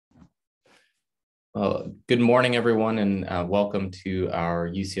Well, good morning, everyone, and welcome to our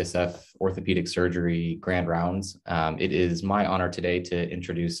UCSF Orthopedic Surgery Grand Rounds. It is my honor today to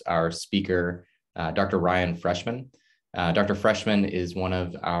introduce our speaker, Dr. Ryan Freshman. Dr. Freshman is one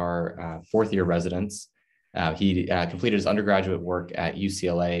of our fourth-year residents. He completed his undergraduate work at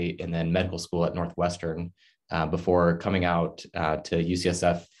UCLA and then medical school at Northwestern before coming out to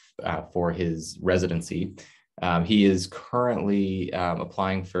UCSF for his residency. He is currently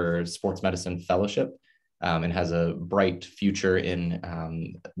applying for sports medicine fellowship and has a bright future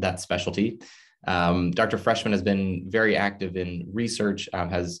in that specialty. Dr. Freshman has been very active in research,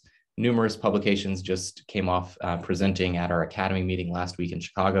 has numerous publications, just came off presenting at our academy meeting last week in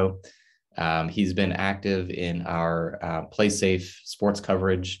Chicago. He's been active in our Play Safe sports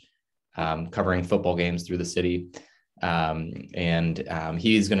coverage, covering football games through the city.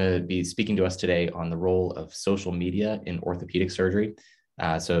 He's going to be speaking to us today on the role of social media in orthopedic surgery.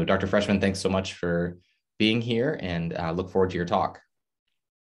 So Dr. Freshman, thanks so much for being here and look forward to your talk.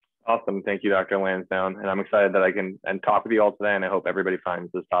 Awesome. Thank you, Dr. Lansdowne. And I'm excited that I can talk with you all today. And I hope everybody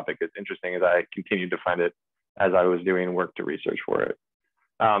finds this topic as interesting as I continue to find it as I was doing work to research for it.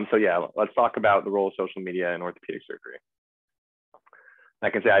 So yeah, let's talk about the role of social media in orthopedic surgery. I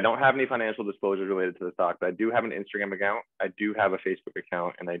can say I don't have any financial disclosures related to this talk, but I do have an Instagram account, I do have a Facebook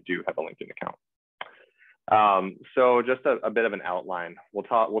account, and I do have a LinkedIn account. So just a bit of an outline. We'll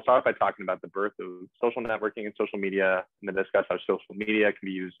start by talking about the birth of social networking and social media, and then discuss how social media can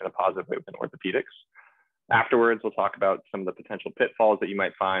be used in a positive way within orthopedics. Afterwards, we'll talk about some of the potential pitfalls that you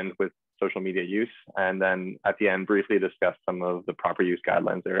might find with social media use, and then at the end, briefly discuss some of the proper use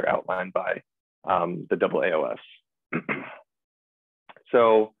guidelines that are outlined by the AAOS.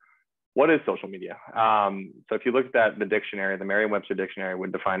 So what is social media? So if you look at the dictionary, the Merriam-Webster dictionary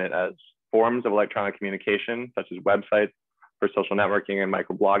would define it as forms of electronic communication, such as websites for social networking and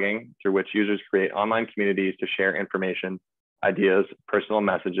microblogging, through which users create online communities to share information, ideas, personal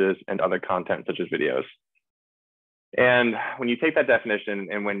messages, and other content, such as videos. And when you take that definition,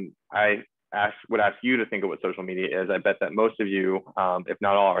 and when I would ask you to think of what social media is, I bet that most of you, if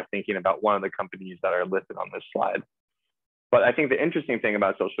not all, are thinking about one of the companies that are listed on this slide. But I think the interesting thing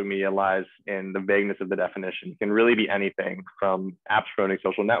about social media lies in the vagueness of the definition. It can really be anything from apps promoting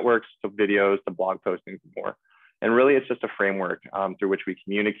social networks to videos to blog postings and more. And really, it's just a framework through which we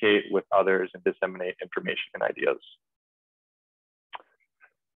communicate with others and disseminate information and ideas.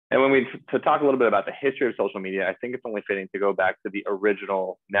 And when to talk a little bit about the history of social media, I think it's only fitting to go back to the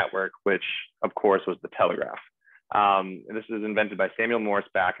original network, which of course was the telegraph. This was invented by Samuel Morse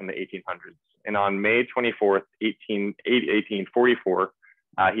back in the 1800s. And on May 24th, 1844,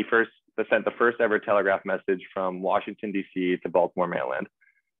 he sent the first ever telegraph message from Washington, D.C. to Baltimore, Maryland.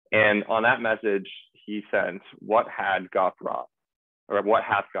 And on that message, he sent, "What had God wrought?" or "What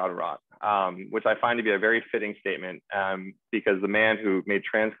hath God wrought?" Which I find to be a very fitting statement because the man who made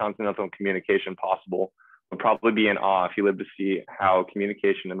transcontinental communication possible would probably be in awe if he lived to see how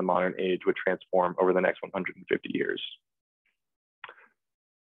communication in the modern age would transform over the next 150 years.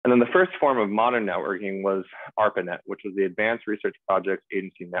 And then the first form of modern networking was ARPANET, which was the Advanced Research Projects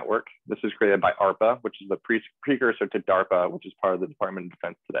Agency Network. This was created by ARPA, which is the precursor to DARPA, which is part of the Department of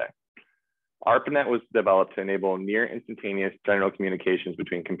Defense today. ARPANET was developed to enable near instantaneous general communications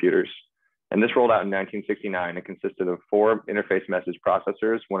between computers. And this rolled out in 1969 and consisted of 4 interface message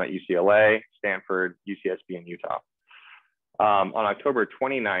processors, one at UCLA, Stanford, UCSB, and Utah. On October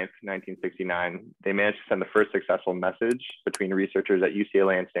 29th, 1969, they managed to send the first successful message between researchers at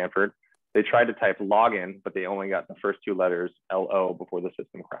UCLA and Stanford. They tried to type login, but they only got the first 2 letters, LO, before the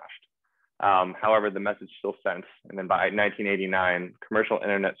system crashed. However, the message still sent. And then by 1989, commercial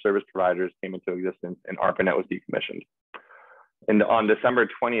internet service providers came into existence and ARPANET was decommissioned. And on December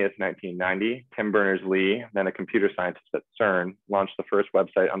 20th, 1990, Tim Berners-Lee, then a computer scientist at CERN, launched the first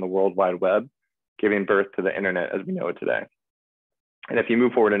website on the World Wide Web, giving birth to the internet as we know it today. And if you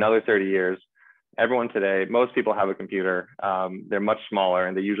move forward another 30 years, everyone today, most people have a computer. They're much smaller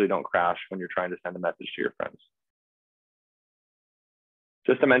and they usually don't crash when you're trying to send a message to your friends.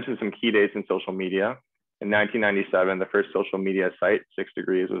 Just to mention some key dates in social media. In 1997, the first social media site, 6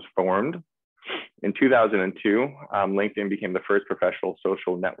 Degrees, was formed. In 2002, LinkedIn became the first professional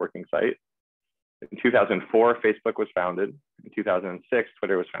social networking site. In 2004, Facebook was founded. In 2006,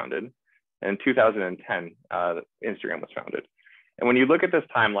 Twitter was founded. And in 2010, Instagram was founded. And when you look at this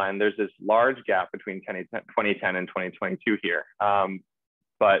timeline, there's this large gap between 2010 and 2022 here.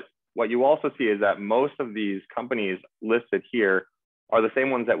 But what you also see is that most of these companies listed here are the same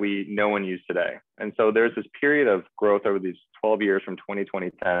ones that we know and use today. And so there's this period of growth over these 12 years from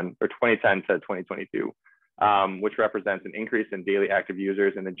 2010 to 2022 which represents an increase in daily active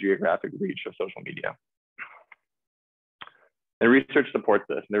users and the geographic reach of social media. And research supports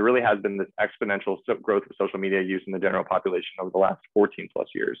this. And there really has been this exponential growth of social media use in the general population over the last 14 plus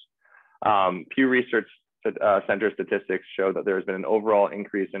years. Pew Research Center statistics show that there has been an overall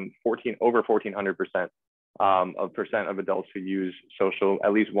increase in over 1,400% of adults who use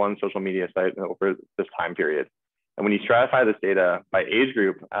at least one social media site over this time period. And when you stratify this data by age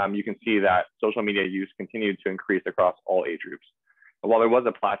group, you can see that social media use continued to increase across all age groups. And while there was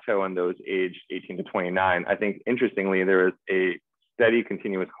a plateau in those aged 18 to 29, I think interestingly, there is a steady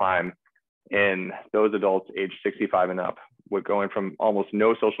continuous climb in those adults aged 65 and up, with going from almost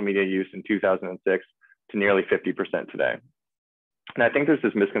no social media use in 2006 to nearly 50% today. And I think there's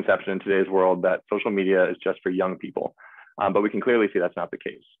this misconception in today's world that social media is just for young people, but we can clearly see that's not the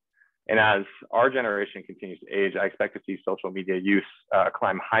case. And as our generation continues to age, I expect to see social media use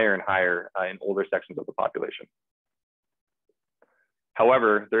climb higher and higher in older sections of the population.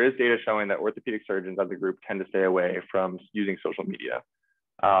 However, there is data showing that orthopedic surgeons as a group tend to stay away from using social media.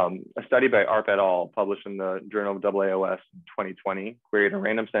 A study by ARP et al. Published in the Journal of AAOS in 2020 queried a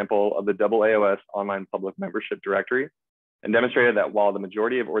random sample of the AAOS online public membership directory and demonstrated that while the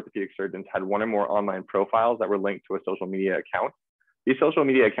majority of orthopedic surgeons had one or more online profiles that were linked to a social media account, these social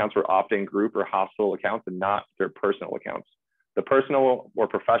media accounts were often group or hospital accounts and not their personal accounts. The personal or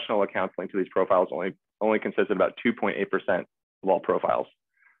professional accounts linked to these profiles only consisted of about 2.8% of all profiles.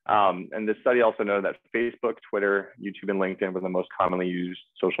 And this study also noted that Facebook, Twitter, YouTube, and LinkedIn were the most commonly used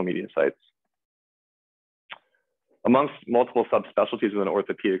social media sites. Amongst multiple subspecialties within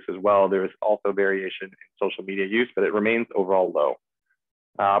orthopedics as well, there is also variation in social media use, but it remains overall low.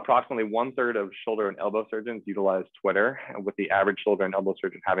 Approximately 1/3 of shoulder and elbow surgeons utilize Twitter, with the average shoulder and elbow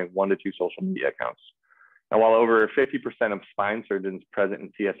surgeon having 1 to 2 social media accounts. And while over 50% of spine surgeons present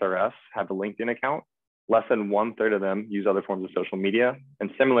in CSRS have a LinkedIn account, less than 1/3 of them use other forms of social media.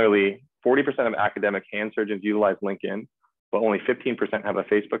 And similarly, 40% of academic hand surgeons utilize LinkedIn, but only 15% have a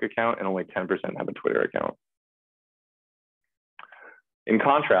Facebook account and only 10% have a Twitter account. In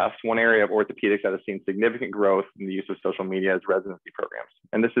contrast, one area of orthopedics that has seen significant growth in the use of social media is residency programs.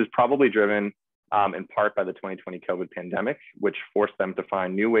 And this is probably driven in part by the 2020 COVID pandemic, which forced them to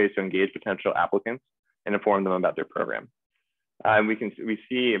find new ways to engage potential applicants and inform them about their program. And we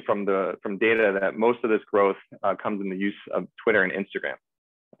see from data that most of this growth comes in the use of Twitter and Instagram.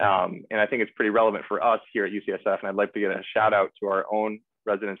 And I think it's pretty relevant for us here at UCSF. And I'd like to get a shout out to our own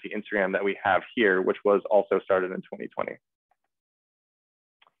residency Instagram that we have here, which was also started in 2020.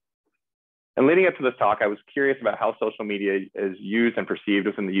 And leading up to this talk, I was curious about how social media is used and perceived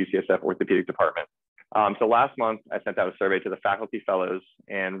within the UCSF orthopedic department. So last month, I sent out a survey to the faculty, fellows,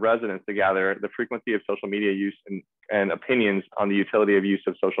 and residents to gather the frequency of social media use and opinions on the utility of use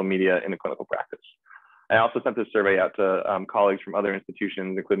of social media in the clinical practice. I also sent this survey out to colleagues from other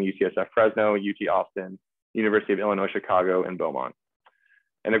institutions, including UCSF Fresno, UT Austin, University of Illinois Chicago, and Beaumont.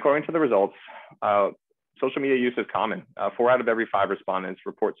 And according to the results, social media use is common. 4 out of every 5 respondents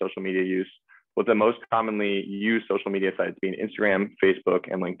report social media use, with the most commonly used social media sites being Instagram,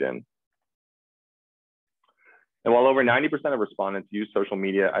 Facebook, and LinkedIn. And while over 90% of respondents use social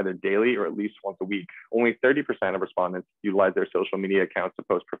media either daily or at least once a week, only 30% of respondents utilize their social media accounts to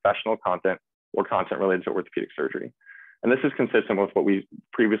post professional content or content related to orthopedic surgery. And this is consistent with what we've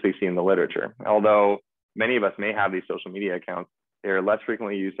previously seen in the literature. Although many of us may have these social media accounts, they are less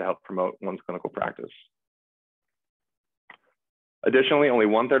frequently used to help promote one's clinical practice. Additionally, only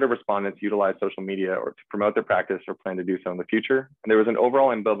 1/3 of respondents utilize social media or to promote their practice or plan to do so in the future. And there was an overall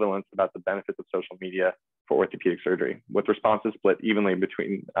ambivalence about the benefits of social media for orthopedic surgery, with responses split evenly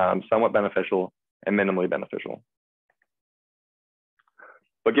between somewhat beneficial and minimally beneficial.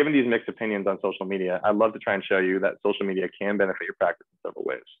 But given these mixed opinions on social media, I'd love to try and show you that social media can benefit your practice in several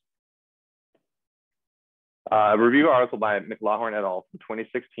ways. A review article by McLaughlin et al. From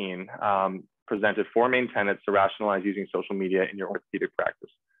 2016 presented 4 main tenets to rationalize using social media in your orthopedic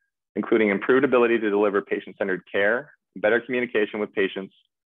practice, including improved ability to deliver patient-centered care, better communication with patients,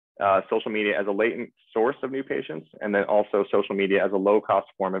 social media as a latent source of new patients, and then also social media as a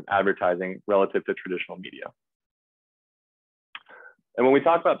low-cost form of advertising relative to traditional media. And when we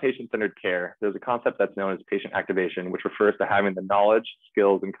talk about patient-centered care, there's a concept that's known as patient activation, which refers to having the knowledge,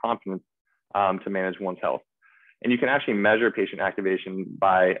 skills, and confidence to manage one's health. And you can actually measure patient activation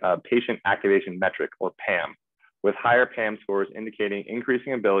by a patient activation metric, or PAM, with higher PAM scores indicating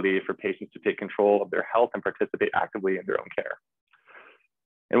increasing ability for patients to take control of their health and participate actively in their own care.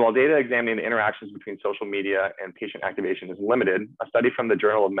 And while data examining the interactions between social media and patient activation is limited, a study from the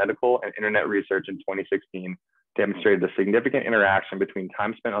Journal of Medical and Internet Research in 2016 demonstrated a significant interaction between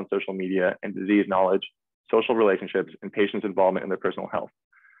time spent on social media and disease knowledge, social relationships, and patients' involvement in their personal health.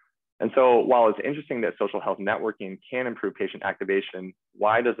 And so while it's interesting that social health networking can improve patient activation,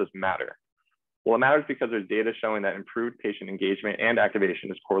 why does this matter? Well, it matters because there's data showing that improved patient engagement and activation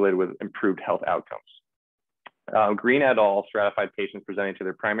is correlated with improved health outcomes. Green et al. Stratified patients presenting to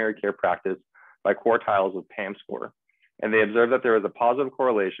their primary care practice by quartiles of PAM score. And they observed that there was a positive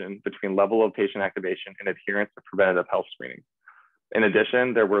correlation between level of patient activation and adherence to preventative health screening. In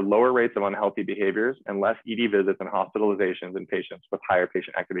addition, there were lower rates of unhealthy behaviors and less ED visits and hospitalizations in patients with higher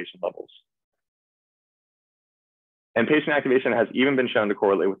patient activation levels. And patient activation has even been shown to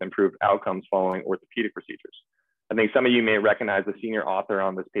correlate with improved outcomes following orthopedic procedures. I think some of you may recognize the senior author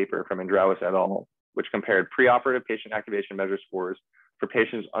on this paper from Andraus et al., which compared preoperative patient activation measure scores for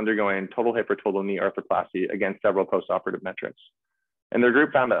patients undergoing total hip or total knee arthroplasty against several postoperative metrics. And their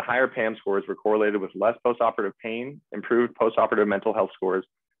group found that higher PAM scores were correlated with less postoperative pain, improved postoperative mental health scores,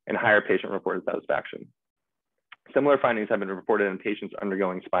 and higher patient-reported satisfaction. Similar findings have been reported in patients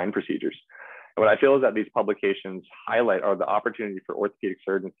undergoing spine procedures. And what I feel is that these publications highlight are the opportunity for orthopedic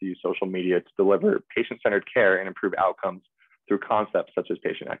surgeons to use social media to deliver patient-centered care and improve outcomes through concepts such as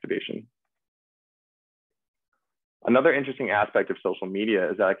patient activation. Another interesting aspect of social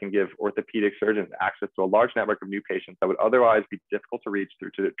media is that it can give orthopedic surgeons access to a large network of new patients that would otherwise be difficult to reach through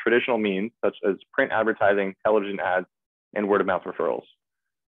traditional means, such as print advertising, television ads, and word-of-mouth referrals.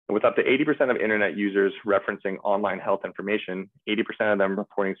 And with up to 80% of internet users referencing online health information, 80% of them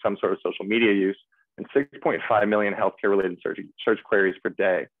reporting some sort of social media use, and 6.5 million healthcare-related search queries per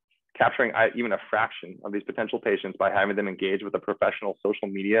day, capturing even a fraction of these potential patients by having them engage with a professional social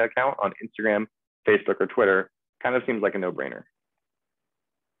media account on Instagram, Facebook, or Twitter kind of seems like a no-brainer.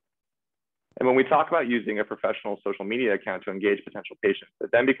 And when we talk about using a professional social media account to engage potential patients,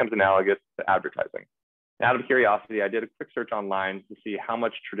 it then becomes analogous to advertising. And out of curiosity, I did a quick search online to see how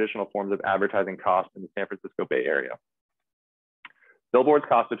much traditional forms of advertising cost in the San Francisco Bay Area. Billboards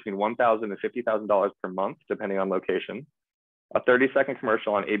cost between $1,000 and $50,000 per month, depending on location. A 30-second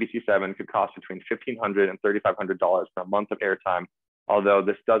commercial on ABC7 could cost between $1,500 and $3,500 per month of airtime, although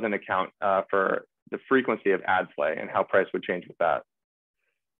this doesn't account for the frequency of ad play and how price would change with that.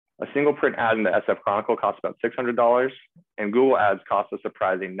 A single print ad in the SF Chronicle costs about $600, and Google ads cost a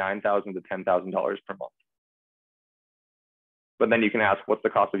surprising $9,000 to $10,000 per month. But then you can ask, what's the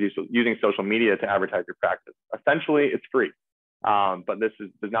cost of using social media to advertise your practice? Essentially, it's free, but this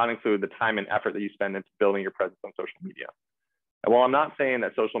does not include the time and effort that you spend into building your presence on social media. And while I'm not saying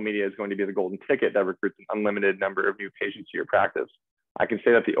that social media is going to be the golden ticket that recruits an unlimited number of new patients to your practice, I can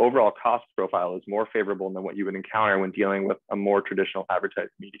say that the overall cost profile is more favorable than what you would encounter when dealing with a more traditional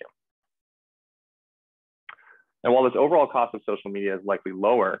advertised medium. And while this overall cost of social media is likely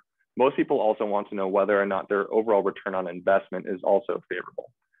lower, most people also want to know whether or not their overall return on investment is also favorable.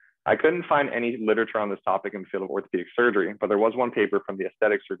 I couldn't find any literature on this topic in the field of orthopedic surgery, but there was one paper from the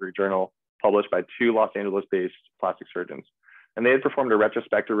Aesthetic Surgery Journal published by two Los Angeles-based plastic surgeons. And they had performed a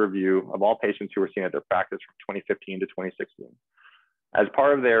retrospective review of all patients who were seen at their practice from 2015 to 2016. As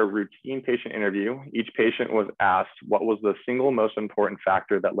part of their routine patient interview, each patient was asked what was the single most important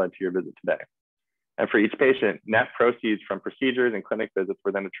factor that led to your visit today. And for each patient, net proceeds from procedures and clinic visits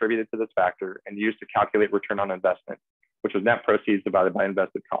were then attributed to this factor and used to calculate return on investment, which was net proceeds divided by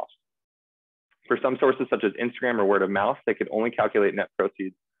invested cost. For some sources such as Instagram or word of mouth, they could only calculate net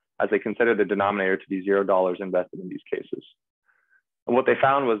proceeds as they considered the denominator to be $0 invested in these cases. And what they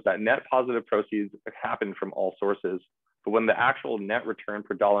found was that net positive proceeds happened from all sources, but when the actual net return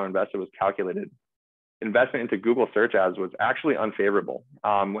per dollar invested was calculated, investment into Google search ads was actually unfavorable.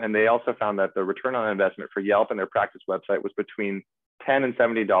 And they also found that the return on investment for Yelp and their practice website was between $10 and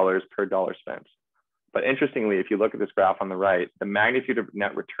 $70 per dollar spent. But interestingly, if you look at this graph on the right, the magnitude of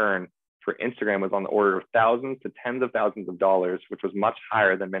net return for Instagram was on the order of thousands to tens of thousands of dollars, which was much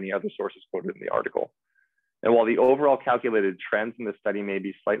higher than many other sources quoted in the article. And while the overall calculated trends in the study may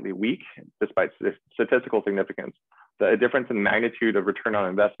be slightly weak, despite statistical significance, the difference in magnitude of return on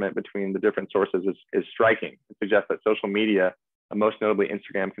investment between the different sources is striking. It suggests that social media, and most notably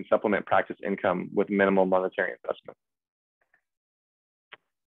Instagram, can supplement practice income with minimal monetary investment.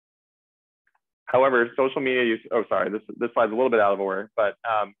 However, social media use, this slide's a little bit out of order, but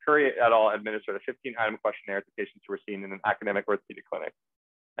Curry et al. Administered a 15-item questionnaire to patients who were seen in an academic orthopedic clinic.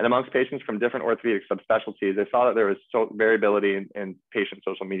 And amongst patients from different orthopedic subspecialties, they saw that there was variability in patient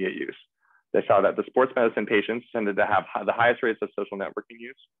social media use. They saw that the sports medicine patients tended to have the highest rates of social networking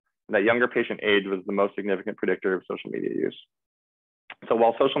use, and that younger patient age was the most significant predictor of social media use. So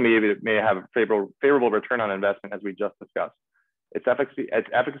while social media may have a favorable return on investment, as we just discussed, its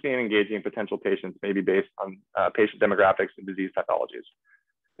efficacy in engaging potential patients may be based on patient demographics and disease pathologies.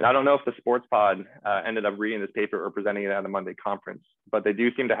 And I don't know if the sports pod ended up reading this paper or presenting it at a Monday conference, but they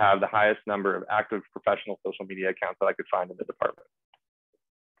do seem to have the highest number of active professional social media accounts that I could find in the department.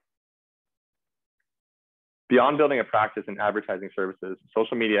 Beyond building a practice in advertising services,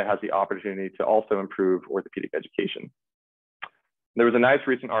 social media has the opportunity to also improve orthopedic education. There was a nice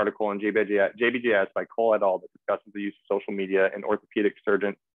recent article in JBJS by Cole et al. That discusses the use of social media in orthopedic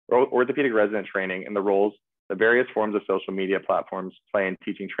resident training and the roles that various forms of social media platforms play in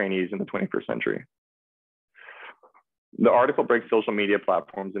teaching trainees in the 21st century. The article breaks social media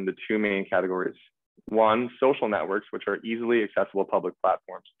platforms into two main categories. One, social networks, which are easily accessible public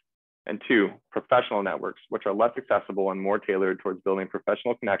platforms. And two, professional networks, which are less accessible and more tailored towards building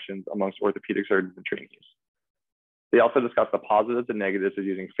professional connections amongst orthopedic surgeons and trainees. They also discuss the positives and negatives of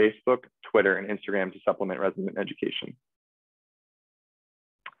using Facebook, Twitter, and Instagram to supplement resident education.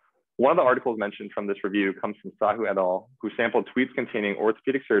 One of the articles mentioned from this review comes from Sahu et al., who sampled tweets containing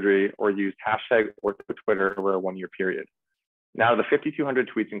orthopedic surgery or used #OrthoTwitter over a one-year period. Now, the 5,200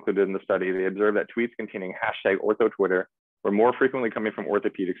 tweets included in the study, they observed that tweets containing #OrthoTwitter were more frequently coming from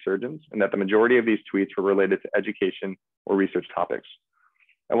orthopedic surgeons, and that the majority of these tweets were related to education or research topics.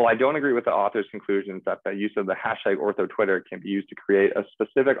 And while I don't agree with the author's conclusions that the use of the #OrthoTwitter can be used to create a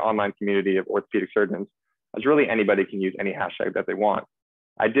specific online community of orthopedic surgeons, as really anybody can use any hashtag that they want,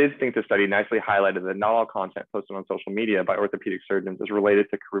 I did think the study nicely highlighted that not all content posted on social media by orthopedic surgeons is related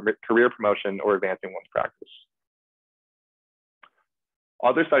to career promotion or advancing one's practice.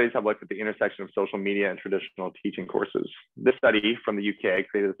 Other studies have looked at the intersection of social media and traditional teaching courses. This study from the UK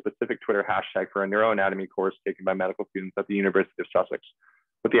created a specific Twitter hashtag for a neuroanatomy course taken by medical students at the University of Sussex,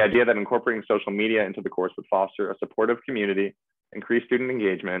 with the idea that incorporating social media into the course would foster a supportive community, increase student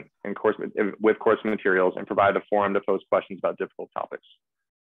engagement with course materials, and provide a forum to pose questions about difficult topics.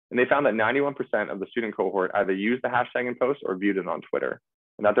 And they found that 91% of the student cohort either used the hashtag in posts or viewed it on Twitter,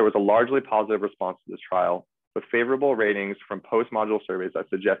 and that there was a largely positive response to this trial, with favorable ratings from post-module surveys that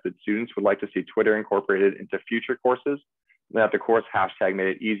suggested students would like to see Twitter incorporated into future courses, and that the course hashtag made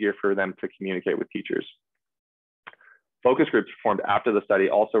it easier for them to communicate with teachers. Focus groups formed after the study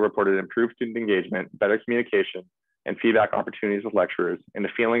also reported improved student engagement, better communication, and feedback opportunities with lecturers, and a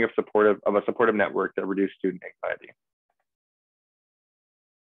feeling of a supportive network that reduced student anxiety.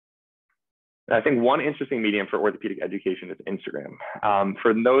 And I think one interesting medium for orthopedic education is Instagram.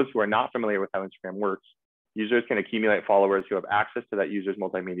 For those who are not familiar with how Instagram works, users can accumulate followers who have access to that user's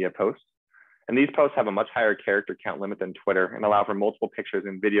multimedia posts. And these posts have a much higher character count limit than Twitter and allow for multiple pictures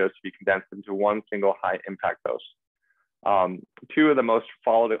and videos to be condensed into one single high impact post. Two of the most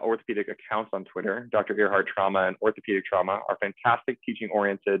followed orthopedic accounts on Twitter, Dr. Earhart Trauma and Orthopedic Trauma, are fantastic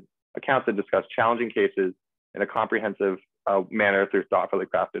teaching-oriented accounts that discuss challenging cases in a comprehensive manner through thoughtfully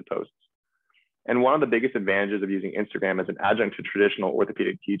crafted posts. And one of the biggest advantages of using Instagram as an adjunct to traditional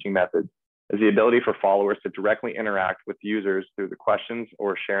orthopedic teaching methods is the ability for followers to directly interact with users through the questions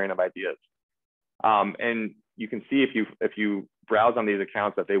or sharing of ideas. And you can see if you browse on these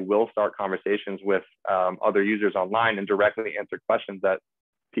accounts that they will start conversations with other users online and directly answer questions that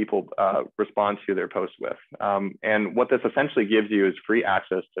people respond to their posts with. And what this essentially gives you is free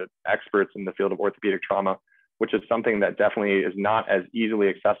access to experts in the field of orthopedic trauma, which is something that definitely is not as easily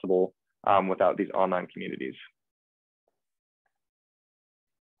accessible without these online communities.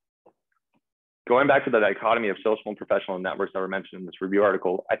 Going back to the dichotomy of social and professional networks that were mentioned in this review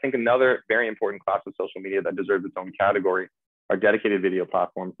article, I think another very important class of social media that deserves its own category are dedicated video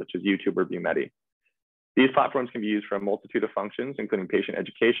platforms such as YouTube or ViewMedi. These platforms can be used for a multitude of functions, including patient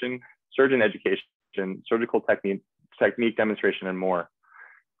education, surgeon education, surgical technique demonstration, and more.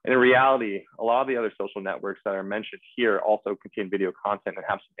 And in reality, a lot of the other social networks that are mentioned here also contain video content and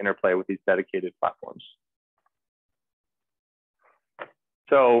have some interplay with these dedicated platforms.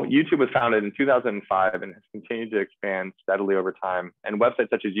 So YouTube was founded in 2005 and has continued to expand steadily over time. And websites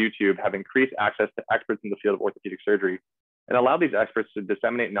such as YouTube have increased access to experts in the field of orthopedic surgery and allow these experts to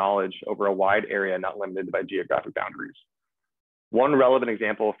disseminate knowledge over a wide area not limited by geographic boundaries. One relevant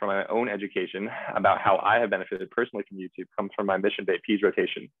example from my own education about how I have benefited personally from YouTube comes from my Mission Bay PEDS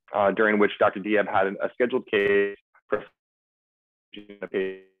rotation, during which Dr. Diab had a scheduled case for a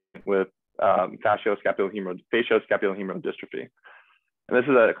patient with facioscapulohumeral dystrophy. And this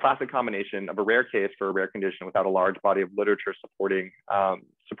is a classic combination of a rare case for a rare condition without a large body of literature supporting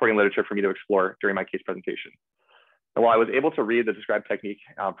literature for me to explore during my case presentation. And while I was able to read the described technique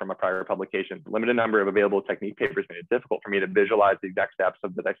from a prior publication, the limited number of available technique papers made it difficult for me to visualize the exact steps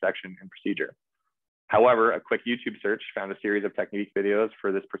of the dissection and procedure. However, a quick YouTube search found a series of technique videos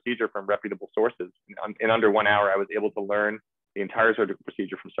for this procedure from reputable sources. In under 1 hour, I was able to learn the entire surgical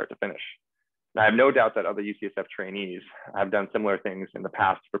procedure from start to finish. And I have no doubt that other UCSF trainees have done similar things in the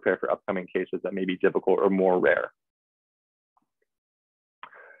past to prepare for upcoming cases that may be difficult or more rare.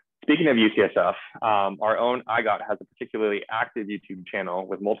 Speaking of UCSF, our own IGOT has a particularly active YouTube channel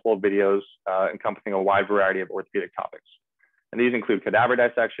with multiple videos encompassing a wide variety of orthopedic topics. And these include cadaver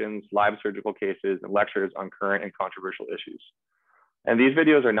dissections, live surgical cases, and lectures on current and controversial issues. And these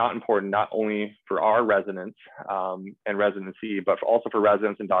videos are not important not only for our residents and residency, but also for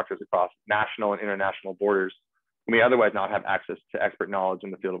residents and doctors across national and international borders who may otherwise not have access to expert knowledge in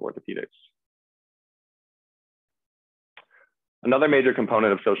the field of orthopedics. Another major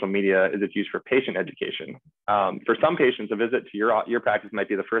component of social media is its use for patient education. For some patients, a visit to your practice might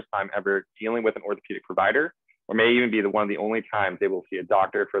be the first time ever dealing with an orthopedic provider, or may even be one of the only times they will see a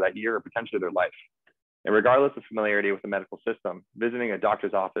doctor for that year or potentially their life. And regardless of familiarity with the medical system, visiting a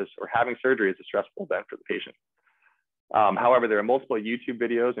doctor's office or having surgery is a stressful event for the patient. However, there are multiple YouTube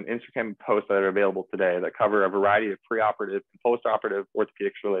videos and Instagram posts that are available today that cover a variety of preoperative and postoperative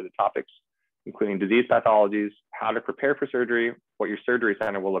orthopedics-related topics, including disease pathologies, how to prepare for surgery, what your surgery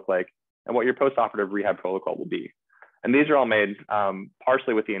center will look like, and what your postoperative rehab protocol will be. And these are all made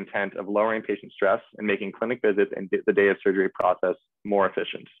partially with the intent of lowering patient stress and making clinic visits and the day of surgery process more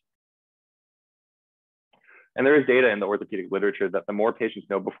efficient. And there is data in the orthopedic literature that the more patients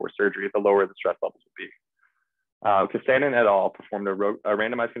know before surgery, the lower the stress levels will be. Castanen et al. Performed a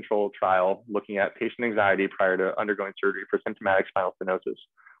randomized controlled trial looking at patient anxiety prior to undergoing surgery for symptomatic spinal stenosis,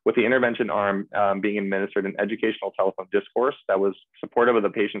 with the intervention arm being administered an educational telephone discourse that was supportive of the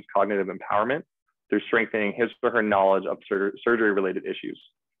patient's cognitive empowerment through strengthening his or her knowledge of surgery-related issues.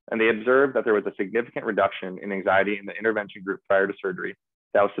 And they observed that there was a significant reduction in anxiety in the intervention group prior to surgery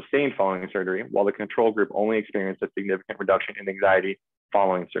that was sustained following surgery, while the control group only experienced a significant reduction in anxiety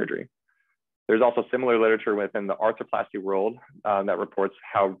following surgery. There's also similar literature within the arthroplasty world that reports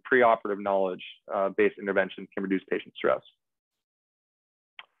how preoperative knowledge-based interventions can reduce patient stress.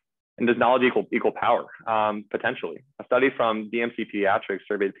 And does knowledge equal power? Potentially. A study from DMC Pediatrics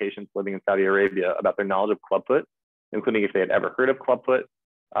surveyed patients living in Saudi Arabia about their knowledge of clubfoot, including if they had ever heard of clubfoot,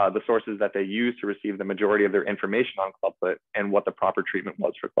 the sources that they used to receive the majority of their information on clubfoot, and what the proper treatment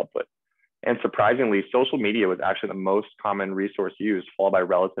was for clubfoot. And surprisingly, social media was actually the most common resource used, followed by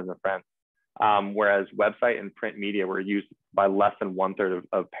relatives and friends, whereas website and print media were used by less than 1/3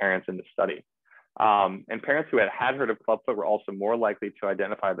 of parents in the study. And parents who had heard of clubfoot were also more likely to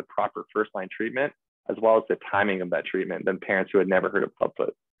identify the proper first-line treatment, as well as the timing of that treatment, than parents who had never heard of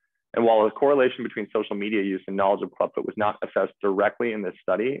clubfoot. And while a correlation between social media use and knowledge of clubfoot was not assessed directly in this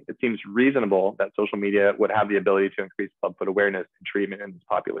study, it seems reasonable that social media would have the ability to increase clubfoot awareness and treatment in this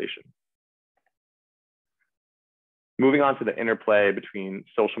population. Moving on to the interplay between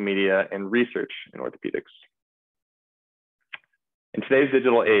social media and research in orthopedics. In today's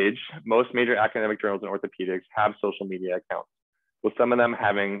digital age, most major academic journals in orthopedics have social media accounts, with some of them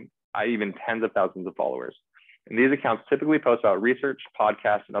having even tens of thousands of followers. And these accounts typically post about research,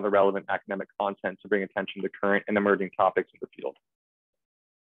 podcasts, and other relevant academic content to bring attention to current and emerging topics in the field.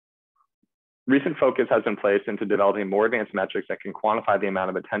 Recent focus has been placed into developing more advanced metrics that can quantify the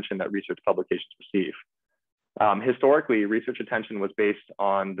amount of attention that research publications receive. Historically, research attention was based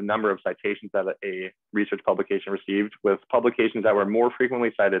on the number of citations that a research publication received, with publications that were more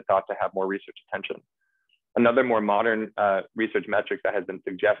frequently cited thought to have more research attention. Another more modern research metric that has been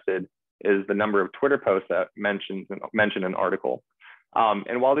suggested is the number of Twitter posts that mention an article.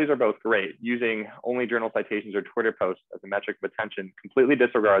 And while these are both great, using only journal citations or Twitter posts as a metric of attention completely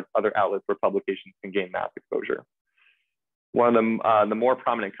disregards other outlets where publications can gain mass exposure. One of the more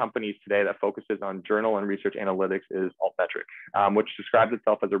prominent companies today that focuses on journal and research analytics is Altmetric, which describes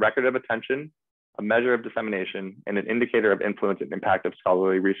itself as a record of attention, a measure of dissemination, and an indicator of influence and impact of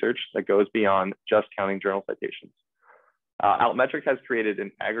scholarly research that goes beyond just counting journal citations. Altmetric has created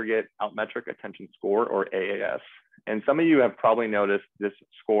an aggregate Altmetric attention score, or AAS. And some of you have probably noticed this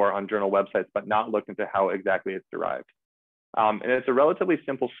score on journal websites, but not looked into how exactly it's derived. And it's a relatively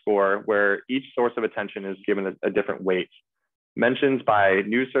simple score where each source of attention is given a different weight. Mentions by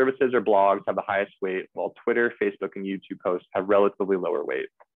news services or blogs have the highest weight, while Twitter, Facebook, and YouTube posts have relatively lower weight.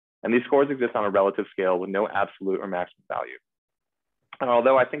 And these scores exist on a relative scale with no absolute or maximum value. And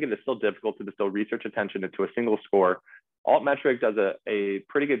although I think it is still difficult to distill research attention into a single score, Altmetric does a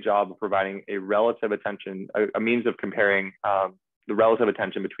pretty good job of providing a relative attention, a means of comparing the relative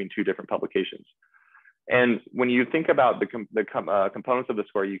attention between two different publications. And when you think about the components of the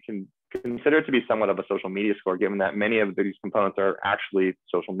score, you can consider it to be somewhat of a social media score, given that many of these components are actually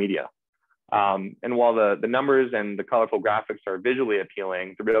social media. And while the numbers and the colorful graphics are visually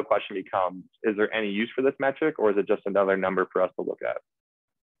appealing, the real question becomes, is there any use for this metric, or is it just another number for us to look at?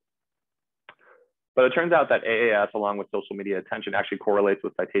 But it turns out that AAS, along with social media attention, actually correlates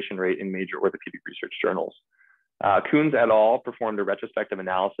with citation rate in major orthopedic research journals. Coons et al. Performed a retrospective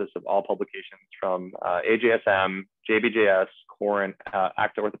analysis of all publications from AJSM, JBJS, Corin,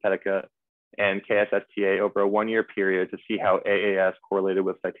 Acta Orthopaedica, and KSSTA over a 1-year period to see how AAS correlated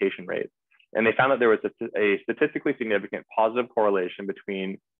with citation rate. And they found that there was a statistically significant positive correlation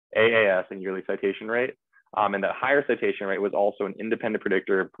between AAS and yearly citation rate, and that higher citation rate was also an independent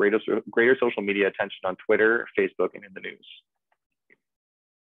predictor of greater social media attention on Twitter, Facebook, and in the news.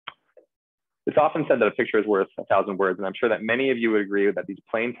 It's often said that a picture is worth 1,000 words, and I'm sure that many of you would agree that these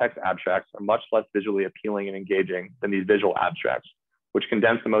plain text abstracts are much less visually appealing and engaging than these visual abstracts, which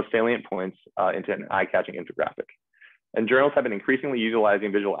condense the most salient points into an eye-catching infographic. And journals have been increasingly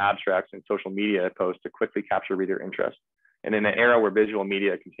utilizing visual abstracts in social media posts to quickly capture reader interest. And in an era where visual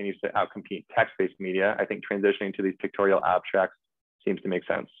media continues to outcompete text-based media, I think transitioning to these pictorial abstracts seems to make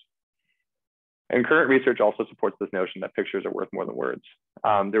sense. And current research also supports this notion that pictures are worth more than words.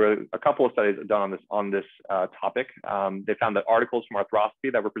 There were a couple of studies done on this topic. They found that articles from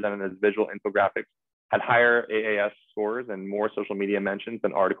arthroscopy that were presented as visual infographics had higher AAS scores and more social media mentions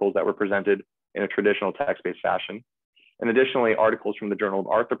than articles that were presented in a traditional text-based fashion. And additionally, articles from the Journal of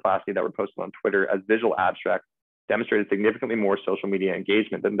Arthroplasty that were posted on Twitter as visual abstracts demonstrated significantly more social media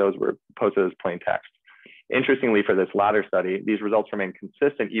engagement than those were posted as plain text. Interestingly, for this latter study, these results remained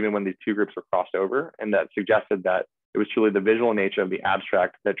consistent even when these two groups were crossed over, and that suggested that it was truly the visual nature of the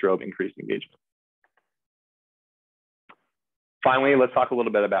abstract that drove increased engagement. Finally, let's talk a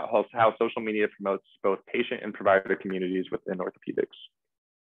little bit about how social media promotes both patient and provider communities within orthopedics.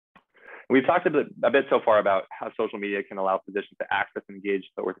 We've talked a bit so far about how social media can allow physicians to access and engage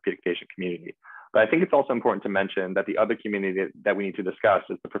the orthopedic patient community. But I think it's also important to mention that the other community that we need to discuss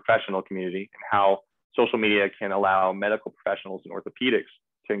is the professional community, and how social media can allow medical professionals in orthopedics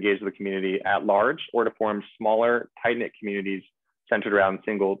to engage the community at large, or to form smaller, tight-knit communities centered around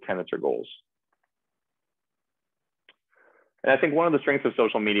single tenets or goals. And I think one of the strengths of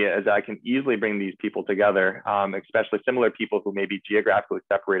social media is that I can easily bring these people together, especially similar people who may be geographically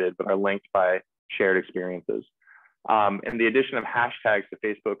separated but are linked by shared experiences. And the addition of hashtags to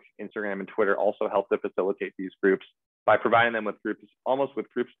Facebook, Instagram, and Twitter also help to facilitate these groups by providing them with groups, almost with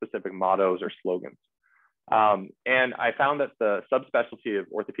group-specific mottos or slogans. And I found that the subspecialty of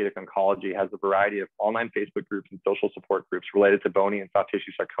orthopedic oncology has a variety of online Facebook groups and social support groups related to bony and soft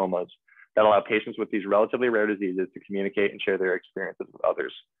tissue sarcomas that allow patients with these relatively rare diseases to communicate and share their experiences with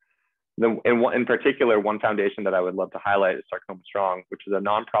others. In particular, one foundation that I would love to highlight is Sarcoma Strong, which is a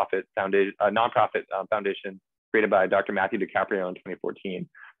nonprofit foundation created by Dr. Matthew DiCaprio in 2014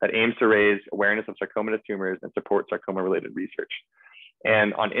 that aims to raise awareness of sarcomatous tumors and support sarcoma-related research.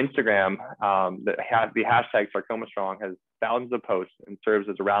 And on Instagram, the hashtag Sarcoma Strong has thousands of posts and serves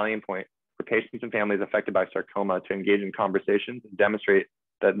as a rallying point for patients and families affected by sarcoma to engage in conversations and demonstrate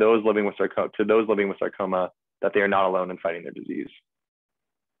that those living with sarcoma that they are not alone in fighting their disease.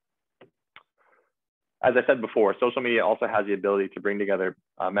 As I said before, social media also has the ability to bring together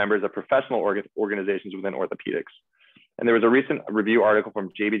members of professional organizations within orthopedics. And there was a recent review article from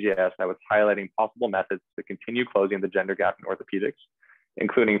JBJS that was highlighting possible methods to continue closing the gender gap in orthopedics,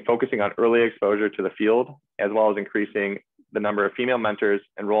 including focusing on early exposure to the field, as well as increasing the number of female mentors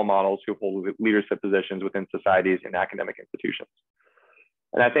and role models who hold leadership positions within societies and academic institutions.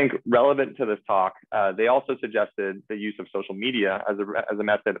 And I think relevant to this talk, they also suggested the use of social media as a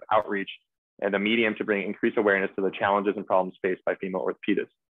method of outreach and a medium to bring increased awareness to the challenges and problems faced by female orthopedists.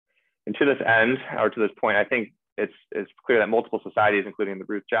 And to this end, or to this point, I think it's clear that multiple societies, including the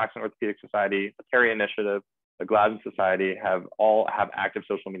Bruce Jackson Orthopedic Society, the Perry Initiative, the Gladden Society, all have active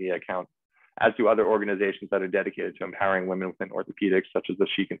social media accounts, as do other organizations that are dedicated to empowering women within orthopedics, such as the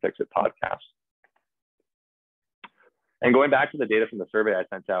She Can Fix It podcast. And going back to the data from the survey I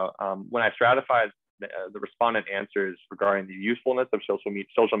sent out, when I stratified the respondent answers regarding the usefulness of social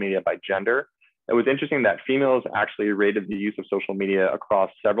media by gender, it was interesting that females actually rated the use of social media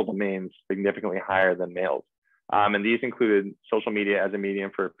across several domains significantly higher than males. And these included social media as a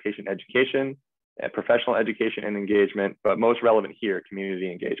medium for patient education, professional education and engagement, but most relevant here,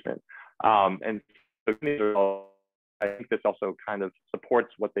 community engagement. And so I think this also kind of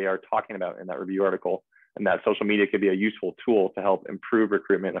supports what they are talking about in that review article, and that social media could be a useful tool to help improve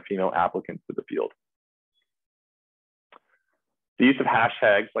recruitment of female applicants to the field. The use of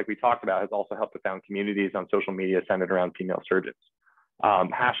hashtags, like we talked about, has also helped to found communities on social media centered around female surgeons.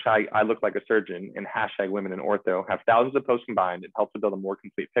 Hashtag I look like a surgeon and hashtag women in ortho have thousands of posts combined and help to build a more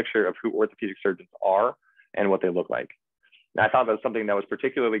complete picture of who orthopedic surgeons are and what they look like. And I thought that was something that was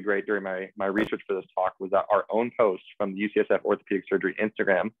particularly great during my research for this talk was that our own post from the UCSF Orthopedic Surgery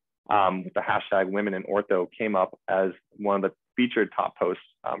Instagram with the hashtag Women in Ortho came up as one of the featured top posts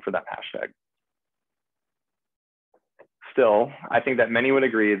for that hashtag. Still, I think that many would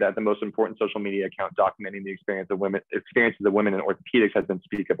agree that the most important social media account documenting the experiences of women in orthopedics has been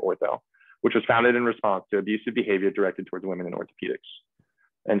Speak Up Ortho, which was founded in response to abusive behavior directed towards women in orthopedics.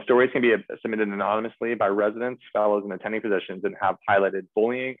 And stories can be submitted anonymously by residents, fellows, and attending physicians and have highlighted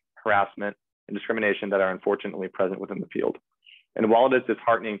bullying, harassment, and discrimination that are unfortunately present within the field. And while it is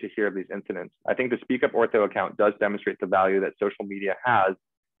disheartening to hear of these incidents, I think the Speak Up Ortho account does demonstrate the value that social media has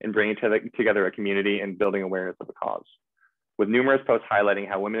in bringing together a community and building awareness of the cause. With numerous posts highlighting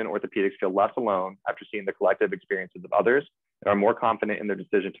how women in orthopedics feel less alone after seeing the collective experiences of others and are more confident in their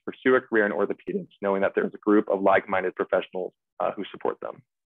decision to pursue a career in orthopedics, knowing that there's a group of like-minded professionals who support them.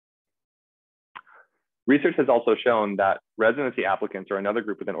 Research has also shown that residency applicants are another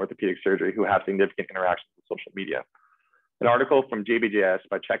group within orthopedic surgery who have significant interactions with social media. An article from JBJS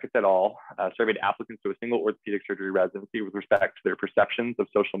by Checkett et al. Surveyed applicants to a single orthopedic surgery residency with respect to their perceptions of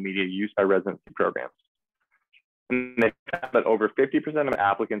social media use by residency programs. And they found that over 50% of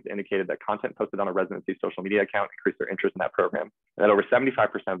applicants indicated that content posted on a residency social media account increased their interest in that program, and that over 75%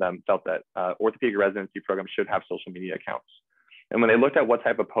 of them felt that orthopedic residency programs should have social media accounts. And when they looked at what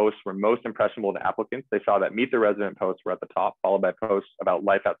type of posts were most impressionable to applicants, they saw that Meet the Resident posts were at the top, followed by posts about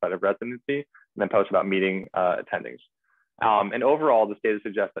life outside of residency, and then posts about meeting attendings. And overall, this data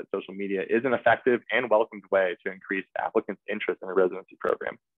suggests that social media is an effective and welcomed way to increase applicants' interest in a residency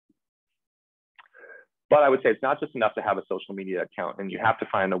program. But I would say it's not just enough to have a social media account, and you have to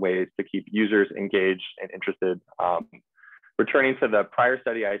find the ways to keep users engaged and interested. Returning to the prior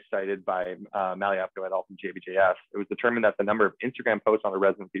study I cited by Maliapko et al. From JBJS, it was determined that the number of Instagram posts on a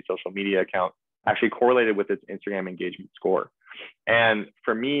residency social media account actually correlated with its Instagram engagement score. And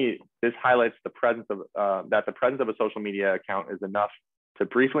for me, this highlights the presence of the presence of a social media account is enough to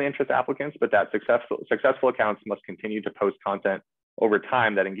briefly interest applicants, but that successful accounts must continue to post content over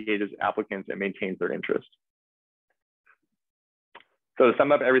time that engages applicants and maintains their interest. So to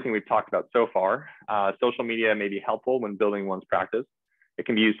sum up everything we've talked about so far, social media may be helpful when building one's practice. It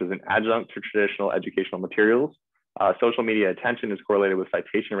can be used as an adjunct to traditional educational materials. Social media attention is correlated with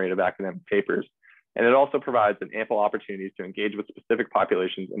citation rate of academic papers, and it also provides an ample opportunities to engage with specific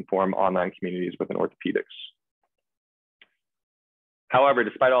populations and form online communities within orthopedics. However,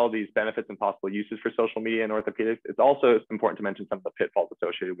 despite all of these benefits and possible uses for social media in orthopedics, it's also important to mention some of the pitfalls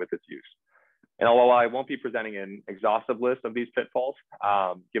associated with its use. And while I won't be presenting an exhaustive list of these pitfalls,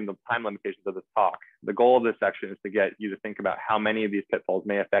 given the time limitations of this talk, the goal of this section is to get you to think about how many of these pitfalls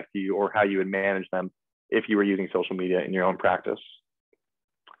may affect you or how you would manage them if you were using social media in your own practice.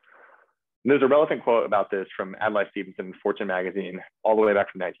 And there's a relevant quote about this from Adlai Stevenson in Fortune magazine, all the way back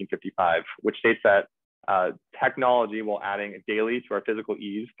from 1955, which states that technology, while adding daily to our physical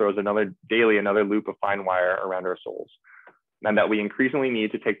ease, throws another loop of fine wire around our souls. And that we increasingly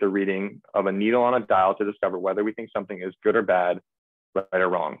need to take the reading of a needle on a dial to discover whether we think something is good or bad, right or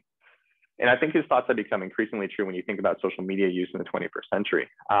wrong. And I think his thoughts have become increasingly true when you think about social media use in the 21st century.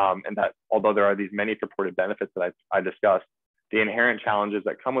 And that although there are these many purported benefits that I discussed, the inherent challenges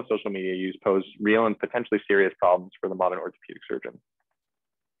that come with social media use pose real and potentially serious problems for the modern orthopedic surgeon.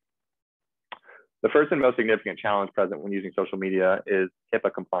 The first and most significant challenge present when using social media is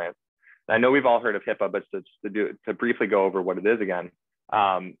HIPAA compliance. I know we've all heard of HIPAA, but to briefly go over what it is again,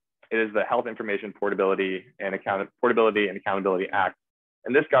 it is the Health Information Portability and Accountability Act.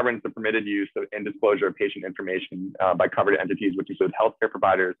 And this governs the permitted use and disclosure of patient information by covered entities, which include healthcare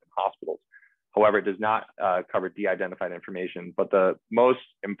providers and hospitals. However, it does not cover de-identified information. But the most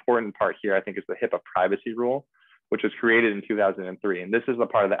important part here, I think, is the HIPAA privacy rule, which was created in 2003. And this is the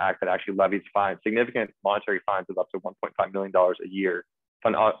part of the act that actually levies fines, significant monetary fines of up to $1.5 million a year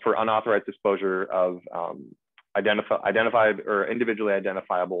for unauthorized disclosure of identified or individually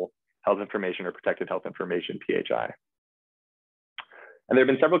identifiable health information or protected health information, PHI. And there have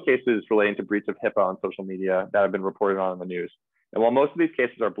been several cases relating to breach of HIPAA on social media that have been reported on in the news. And while most of these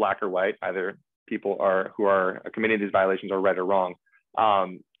cases are black or white, either people who are committing these violations are right or wrong,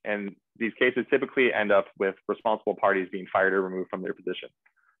 and these cases typically end up with responsible parties being fired or removed from their position.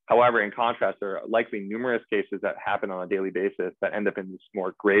 However, in contrast, there are likely numerous cases that happen on a daily basis that end up in this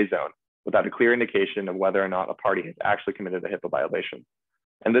more gray zone without a clear indication of whether or not a party has actually committed a HIPAA violation.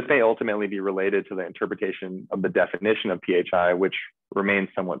 And this may ultimately be related to the interpretation of the definition of PHI, which remains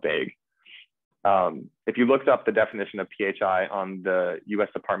somewhat vague. If you looked up the definition of PHI on the US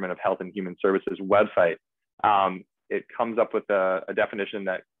Department of Health and Human Services website, it comes up with a definition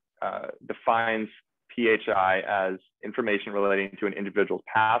that defines PHI as information relating to an individual's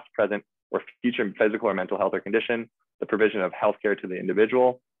past, present, or future physical or mental health or condition, the provision of healthcare to the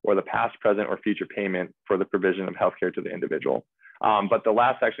individual, or the past, present, or future payment for the provision of healthcare to the individual. But the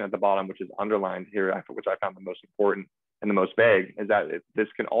last section at the bottom, which is underlined here, which I found the most important and the most vague, is that this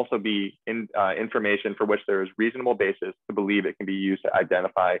can also be information for which there is reasonable basis to believe it can be used to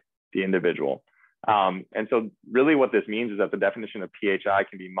identify the individual. And so really what this means is that the definition of PHI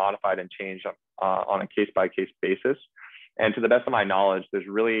can be modified and changed on a case-by-case basis. And to the best of my knowledge, there's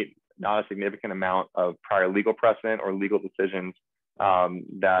really not a significant amount of prior legal precedent or legal decisions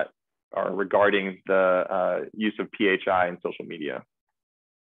that are regarding the use of PHI in social media.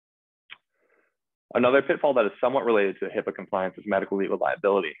 Another pitfall that is somewhat related to HIPAA compliance is medical legal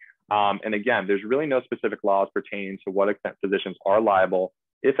liability. And again, there's really no specific laws pertaining to what extent physicians are liable,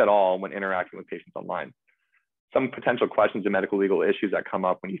 if at all, when interacting with patients online. Some potential questions and medical legal issues that come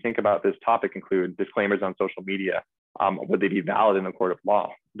up when you think about this topic include disclaimers on social media. Would they be valid in a court of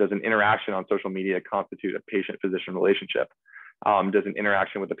law? Does an interaction on social media constitute a patient-physician relationship? Does an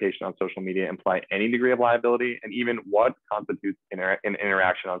interaction with the patient on social media imply any degree of liability? And even what constitutes an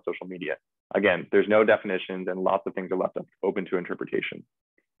interaction on social media? Again, there's no definitions and lots of things are left open to interpretation.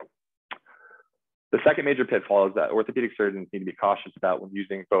 The second major pitfall is that orthopedic surgeons need to be cautious about when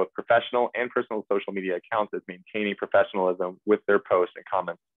using both professional and personal social media accounts as maintaining professionalism with their posts and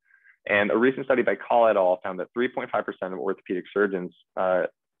comments. And a recent study by Call et al. Found that 3.5% of orthopedic surgeons'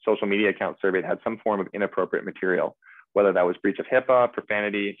 social media accounts surveyed had some form of inappropriate material, whether that was breach of HIPAA,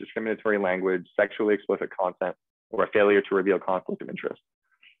 profanity, discriminatory language, sexually explicit content, or a failure to reveal conflict of interest.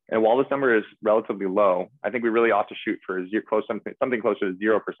 And while this number is relatively low, I think we really ought to shoot for something closer to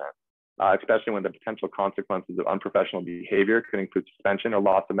 0%, especially when the potential consequences of unprofessional behavior could include suspension or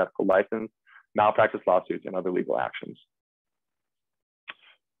loss of medical license, malpractice lawsuits, and other legal actions.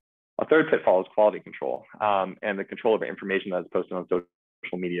 A third pitfall is quality control and the control of information that is posted on social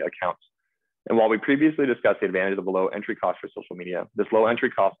media accounts. And while we previously discussed the advantage of the low entry cost for social media, this low entry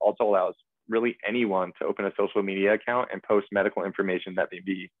cost also allows really anyone to open a social media account and post medical information that may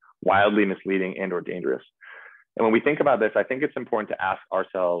be wildly misleading and or dangerous. And when we think about this, I think it's important to ask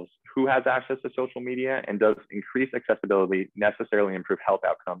ourselves, who has access to social media, and does increased accessibility necessarily improve health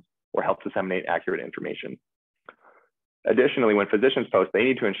outcomes or help disseminate accurate information? Additionally, when physicians post, they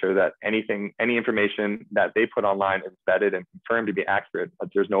need to ensure that any information that they put online is vetted and confirmed to be accurate, but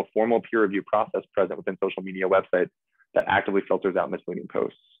there's no formal peer review process present within social media websites that actively filters out misleading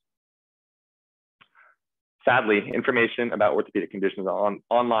posts. Sadly, information about orthopedic conditions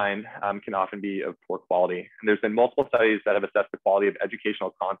online can often be of poor quality. And there's been multiple studies that have assessed the quality of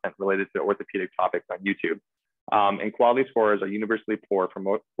educational content related to orthopedic topics on YouTube. And quality scores are universally poor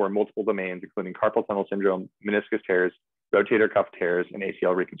for multiple domains, including carpal tunnel syndrome, meniscus tears, rotator cuff tears, and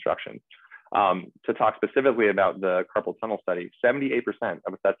ACL reconstruction. To talk specifically about the carpal tunnel study, 78%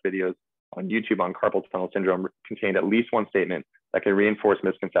 of assessed videos on YouTube on carpal tunnel syndrome contained at least one statement that can reinforce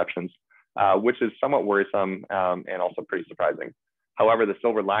misconceptions, which is somewhat worrisome and also pretty surprising. However, the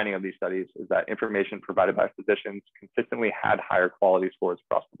silver lining of these studies is that information provided by physicians consistently had higher quality scores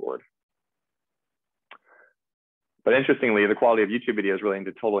across the board. But interestingly, the quality of YouTube videos relating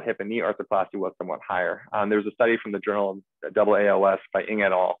to total hip and knee arthroplasty was somewhat higher. There was a study from the journal AAOS by Ng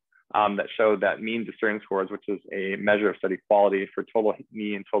et al. That showed that mean discern scores, which is a measure of study quality for total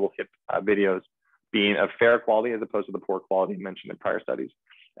knee and total hip videos, being of fair quality as opposed to the poor quality mentioned in prior studies.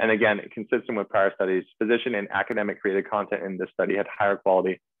 And again, consistent with prior studies, physician and academic created content in this study had higher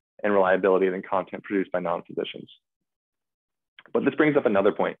quality and reliability than content produced by non-physicians. But this brings up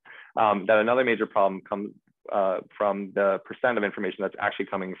another point, that another major problem comes from the percent of information that's actually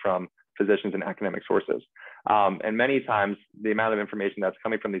coming from physicians and academic sources. And many times the amount of information that's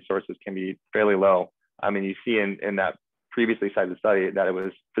coming from these sources can be fairly low. I mean, you see in that previously cited study that it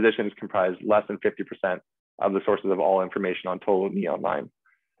was physicians comprised less than 50% of the sources of all information on total knee online.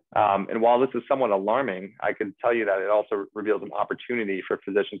 And while this is somewhat alarming, I can tell you that it also reveals an opportunity for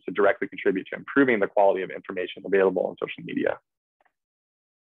physicians to directly contribute to improving the quality of information available on social media.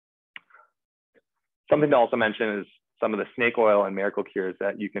 Something to also mention is some of the snake oil and miracle cures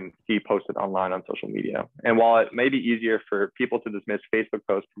that you can see posted online on social media. And while it may be easier for people to dismiss Facebook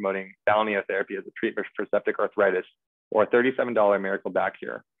posts promoting balneotherapy as a treatment for septic arthritis or a $37 miracle back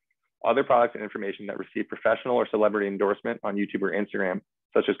cure, other products and information that receive professional or celebrity endorsement on YouTube or Instagram,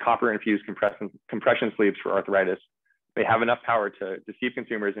 such as copper-infused compression sleeves for arthritis, may have enough power to deceive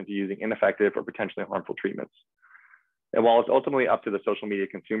consumers into using ineffective or potentially harmful treatments. And while it's ultimately up to the social media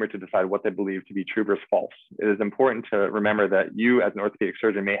consumer to decide what they believe to be true versus false, it is important to remember that you as an orthopedic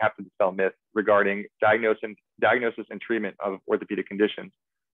surgeon may have to dispel myths regarding diagnosis and treatment of orthopedic conditions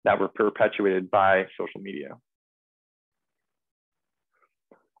that were perpetuated by social media.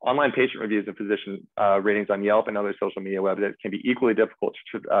 Online patient reviews and physician ratings on Yelp and other social media websites can be equally difficult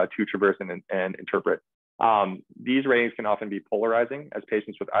to traverse and interpret. These ratings can often be polarizing, as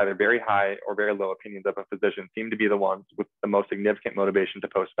patients with either very high or very low opinions of a physician seem to be the ones with the most significant motivation to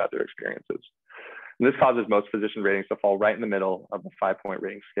post about their experiences. And this causes most physician ratings to fall right in the middle of the 5-point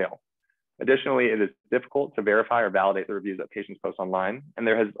rating scale. Additionally, it is difficult to verify or validate the reviews that patients post online, and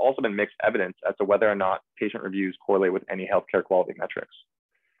there has also been mixed evidence as to whether or not patient reviews correlate with any healthcare quality metrics.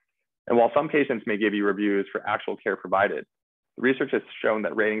 And while some patients may give you reviews for actual care provided, the research has shown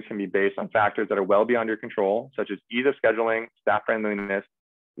that ratings can be based on factors that are well beyond your control, such as ease of scheduling, staff friendliness,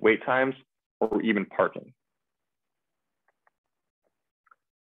 wait times, or even parking.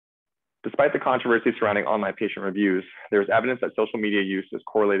 Despite the controversy surrounding online patient reviews, there is evidence that social media use is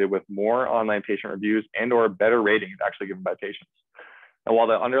correlated with more online patient reviews and/or better ratings actually given by patients. And while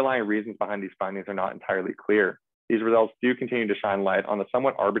the underlying reasons behind these findings are not entirely clear, these results do continue to shine light on the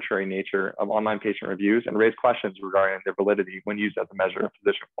somewhat arbitrary nature of online patient reviews and raise questions regarding their validity when used as a measure of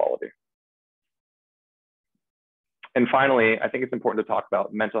physician quality. And finally, I think it's important to talk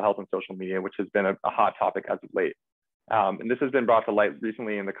about mental health and social media, which has been a hot topic as of late. And this has been brought to light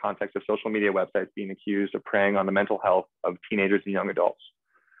recently in the context of social media websites being accused of preying on the mental health of teenagers and young adults.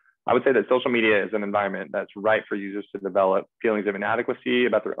 I would say that social media is an environment that's ripe for users to develop feelings of inadequacy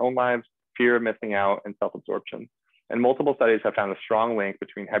about their own lives, fear of missing out, and self-absorption. And multiple studies have found a strong link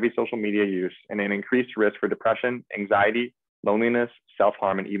between heavy social media use and an increased risk for depression, anxiety, loneliness,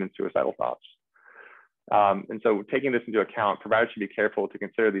 self-harm, and even suicidal thoughts. And so taking this into account, providers should be careful to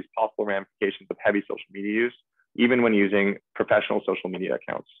consider these possible ramifications of heavy social media use, even when using professional social media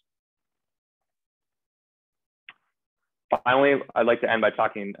accounts. Finally, I'd like to end by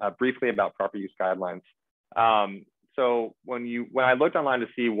talking briefly about proper use guidelines. So when I looked online to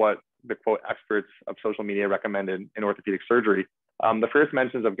see what the quote experts of social media recommended in orthopedic surgery, the first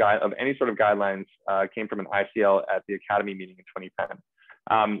mentions of any sort of guidelines came from an ICL at the Academy meeting in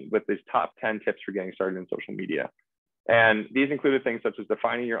 2010 with these top 10 tips for getting started in social media. And these included things such as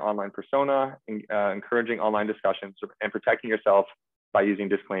defining your online persona, encouraging online discussions, and protecting yourself by using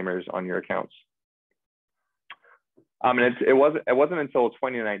disclaimers on your accounts. And it wasn't until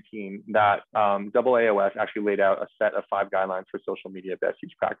 2019 that AAOS actually laid out a set of 5 guidelines for social media best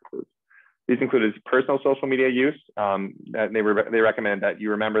use practices. These included personal social media use. They recommend that you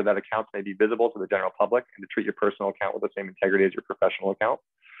remember that accounts may be visible to the general public and to treat your personal account with the same integrity as your professional account.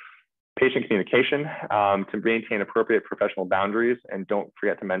 Patient communication, to maintain appropriate professional boundaries, and don't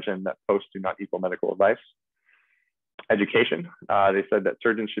forget to mention that posts do not equal medical advice. Education, they said that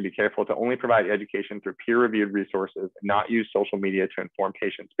surgeons should be careful to only provide education through peer-reviewed resources and not use social media to inform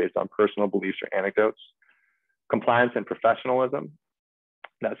patients based on personal beliefs or anecdotes. Compliance and professionalism,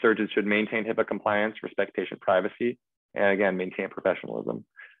 that surgeons should maintain HIPAA compliance, respect patient privacy, and again, maintain professionalism.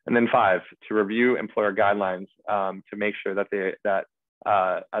 And then 5, to review employer guidelines to make sure that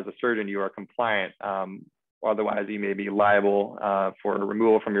as a surgeon, you are compliant, otherwise you may be liable for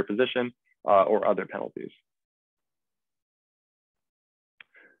removal from your position or other penalties.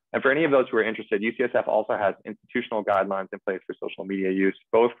 And for any of those who are interested, UCSF also has institutional guidelines in place for social media use,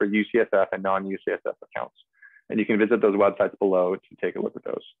 both for UCSF and non-UCSF accounts. And you can visit those websites below to take a look at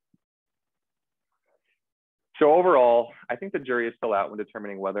those. So overall, I think the jury is still out when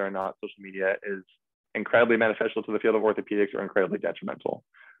determining whether or not social media is incredibly beneficial to the field of orthopedics or incredibly detrimental.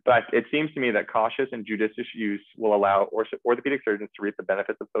 But it seems to me that cautious and judicious use will allow orthopedic surgeons to reap the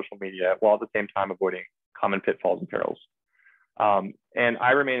benefits of social media while at the same time avoiding common pitfalls and perils. And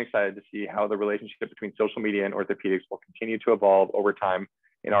I remain excited to see how the relationship between social media and orthopedics will continue to evolve over time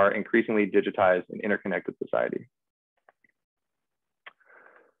in our increasingly digitized and interconnected society.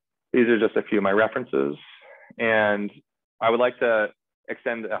 These are just a few of my references. And I would like to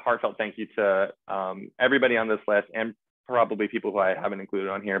extend a heartfelt thank you to everybody on this list, and probably people who I haven't included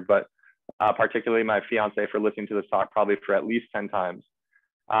on here, but particularly my fiance for listening to this talk probably for at least 10 times.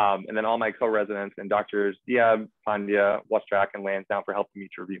 And then all my co-residents and doctors Diab, Pandya, Wostrak, and Lansdowne for helping me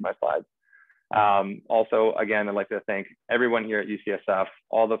to review my slides. Also, again, I'd like to thank everyone here at UCSF,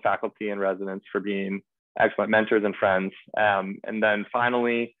 all the faculty and residents for being excellent mentors and friends. And then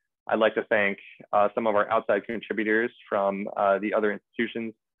finally, I'd like to thank some of our outside contributors from the other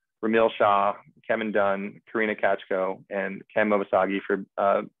institutions, Ramil Shah, Kevin Dunn, Karina Kachko, and Ken Movasagi for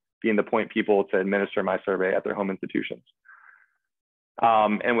being the point people to administer my survey at their home institutions.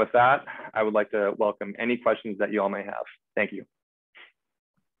 And with that, I would like to welcome any questions that you all may have. Thank you.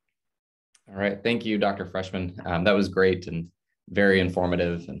 All right, thank you, Dr. Freshman. That was great and very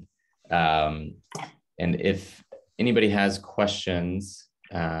informative. And if anybody has questions,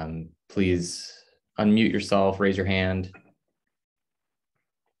 please unmute yourself, raise your hand.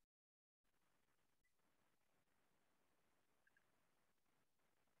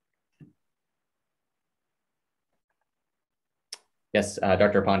 Yes,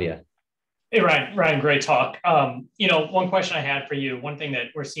 Dr. Pandya. Hey, Ryan, great talk. One question I had for you, one thing that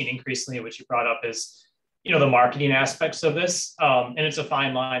we're seeing increasingly, which you brought up is, the marketing aspects of this. And it's a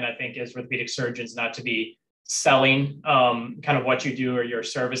fine line, I think, as orthopedic surgeons, not to be selling kind of what you do or your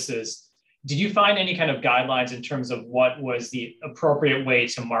services. Did you find any kind of guidelines in terms of what was the appropriate way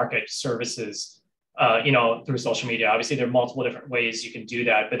to market services, through social media? Obviously, there are multiple different ways you can do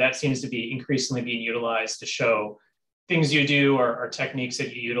that, but that seems to be increasingly being utilized to show things you do or techniques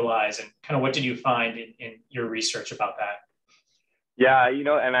that you utilize, and kind of what did you find in your research about that? Yeah,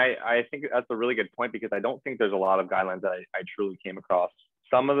 and I think that's a really good point because I don't think there's a lot of guidelines that I truly came across.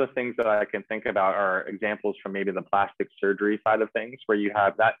 Some of the things that I can think about are examples from maybe the plastic surgery side of things, where you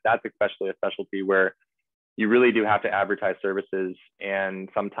have that's especially a specialty where you really do have to advertise services. And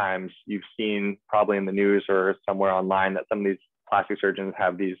sometimes you've seen probably in the news or somewhere online that some of these plastic surgeons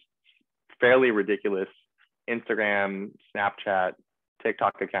have these fairly ridiculous Instagram, Snapchat,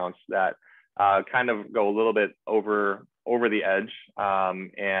 TikTok accounts that kind of go a little bit over the edge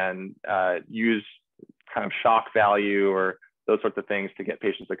and use kind of shock value or those sorts of things to get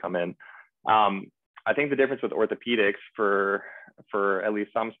patients to come in. I think the difference with orthopedics for at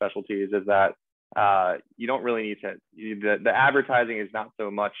least some specialties is that you don't really need to, the advertising is not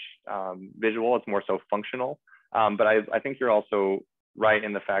so much visual, it's more so functional. But I think you're also right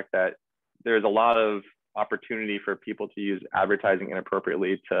in the fact that there's a lot of opportunity for people to use advertising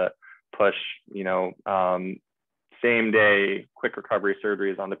inappropriately to push, same day quick recovery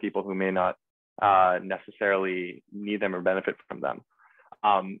surgeries on the people who may not necessarily need them or benefit from them.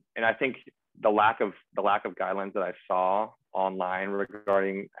 And I think the lack of guidelines that I saw online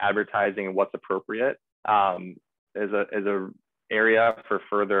regarding advertising and what's appropriate is a area for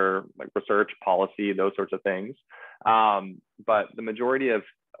further like research, policy, those sorts of things. But the majority of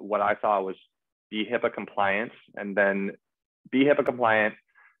what I saw was be HIPAA compliant, and then be HIPAA compliant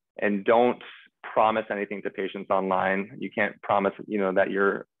and don't promise anything to patients online. You can't promise, that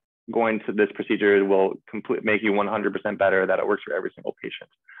you're going to this procedure will make you 100% better, that it works for every single patient.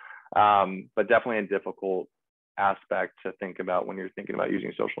 But definitely a difficult aspect to think about when you're thinking about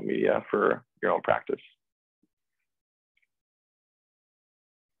using social media for your own practice.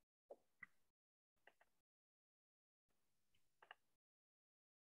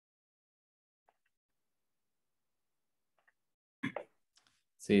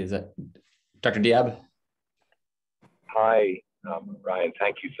 See, is that Dr. Diab? Hi, Ryan,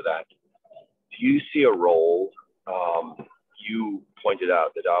 thank you for that. Do you see a role? You pointed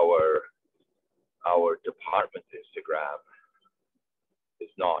out that our department Instagram is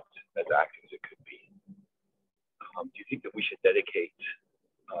not as active as it could be. Do you think that we should dedicate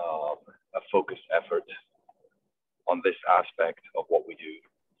a focused effort on this aspect of what we do?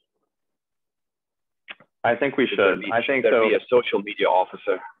 I think we should. I think there be a social media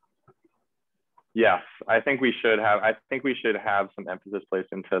officer. Yes, I think we should have. I think we should have some emphasis placed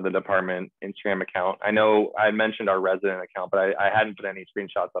into the department Instagram account. I know I mentioned our resident account, but I hadn't put any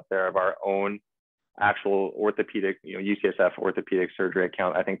screenshots up there of our own actual orthopedic, UCSF orthopedic surgery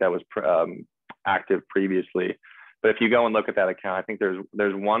account. I think that was active previously. But if you go and look at that account, I think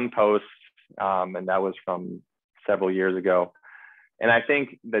there's one post, and that was from several years ago. And I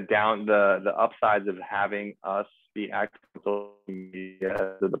think the upsides of having us be active in social media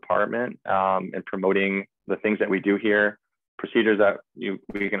as a department and promoting the things that we do here, procedures that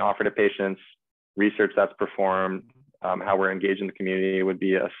we can offer to patients, research that's performed, how we're engaged in the community would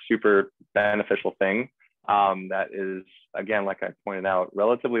be a super beneficial thing that is, again, like I pointed out,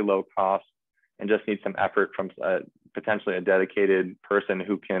 relatively low cost and just needs some effort from potentially a dedicated person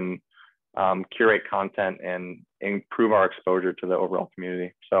who can curate content and improve our exposure to the overall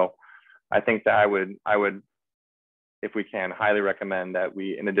community. So I think that I would, if we can, highly recommend that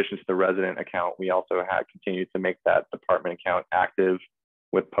we, in addition to the resident account, we also continue to make that department account active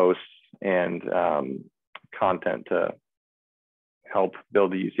with posts and content to help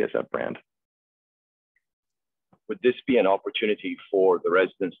build the UCSF brand. Would this be an opportunity for the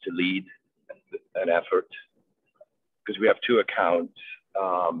residents to lead an effort? Because we have two accounts.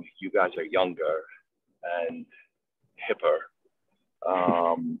 You guys are younger and hipper.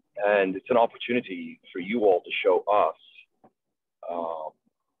 And it's an opportunity for you all to show us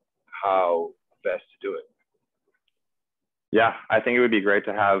how best to do it. Yeah, I think it would be great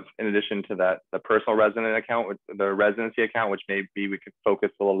to have, in addition to that, the personal resident account, the residency account, which maybe we could focus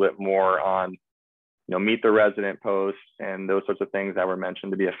a little bit more on, meet the resident posts and those sorts of things that were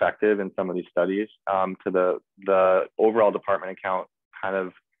mentioned to be effective in some of these studies, to the overall department account, kind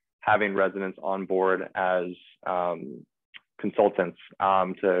of having residents on board as consultants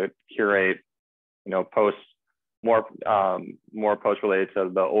to curate, posts more posts related to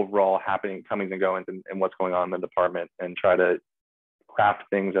the overall comings and goings and what's going on in the department, and try to craft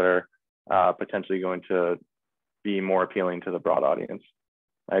things that are potentially going to be more appealing to the broad audience.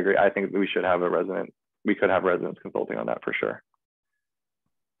 I agree. I think we could have residents consulting on that for sure.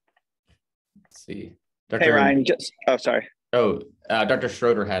 Let's see. Hey, Ryan, sorry. Dr.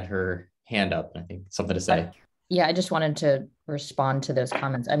 Schroeder had her hand up, I think something to say. Yeah, I just wanted to respond to those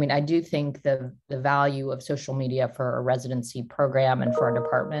comments. I mean, I do think the value of social media for a residency program and for our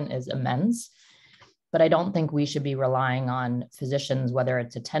department is immense, but I don't think we should be relying on physicians, whether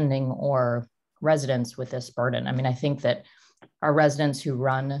it's attending or residents, with this burden. I mean, I think that our residents who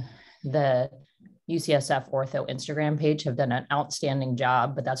run the UCSF Ortho Instagram page have done an outstanding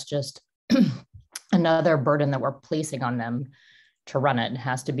job, but that's just another burden that we're placing on them to run it. It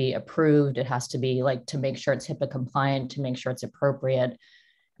has to be approved. It has to be to make sure it's HIPAA compliant, to make sure it's appropriate.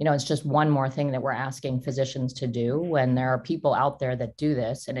 It's just one more thing that we're asking physicians to do when there are people out there that do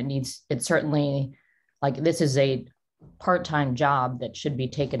this. And it's certainly this is a part-time job that should be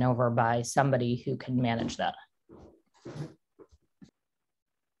taken over by somebody who can manage that.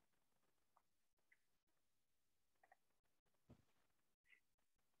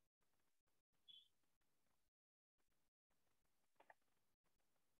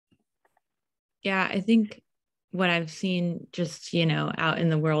 Yeah, I think what I've seen just, out in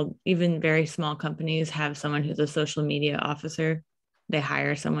the world, even very small companies have someone who's a social media officer. They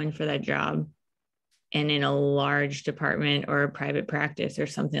hire someone for that job. And in a large department or a private practice or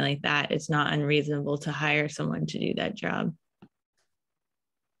something like that, it's not unreasonable to hire someone to do that job.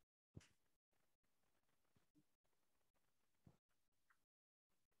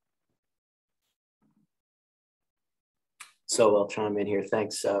 So I'll chime in here.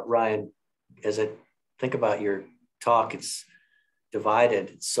 Thanks, Ryan. As I think about your talk, it's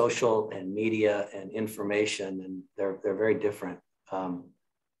divided. It's social and media and information, and they're very different.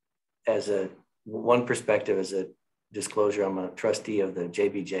 One perspective, as a disclosure, I'm a trustee of the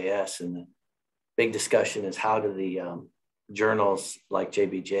JBJS, and the big discussion is how do the journals like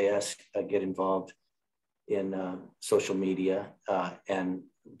JBJS get involved in social media, and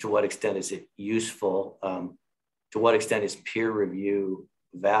to what extent is it useful? To what extent is peer review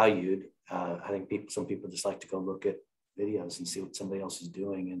valued? I think some people just like to go look at videos and see what somebody else is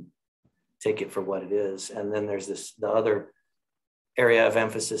doing and take it for what it is. And then there's the other area of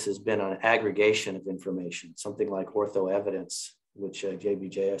emphasis has been on aggregation of information, something like ortho evidence, which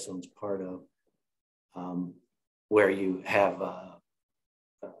JBJS owns part of, where you have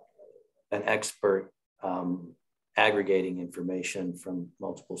an expert aggregating information from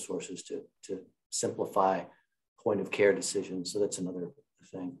multiple sources to simplify point of care decisions. So that's another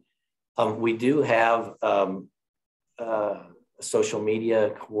thing. We do have a social media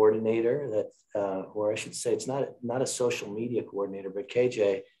coordinator that, or I should say, it's not a social media coordinator, but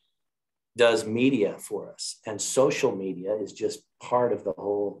KJ does media for us. And social media is just part of the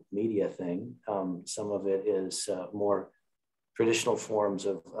whole media thing. Some of it is more traditional forms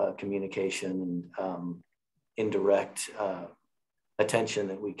of communication and indirect attention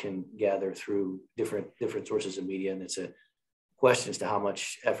that we can gather through different sources of media. And it's a question as to how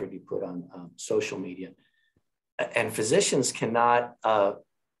much effort you put on social media. And physicians cannot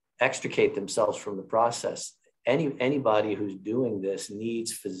extricate themselves from the process. Anybody who's doing this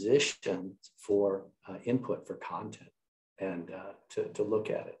needs physicians for input, for content, and to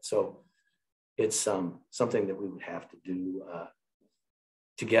look at it. So it's something that we would have to do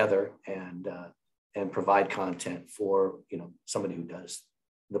together and provide content for somebody who does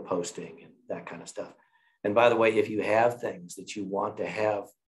the posting and that kind of stuff. And by the way, if you have things that you want to have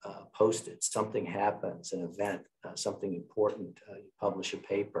posted, something happens, an event, something important, you publish a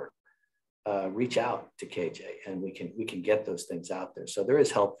paper, reach out to KJ and we can get those things out there. So there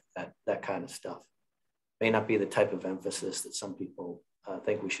is help at that kind of stuff. May not be the type of emphasis that some people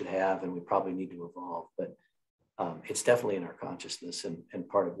think we should have, and we probably need to evolve, but it's definitely in our consciousness and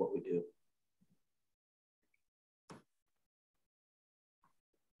part of what we do.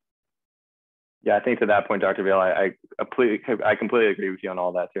 Yeah, I think to that point, Dr. Vail, I completely agree with you on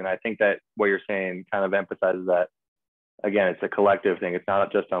all that too. And I think that what you're saying kind of emphasizes that, again, it's a collective thing. It's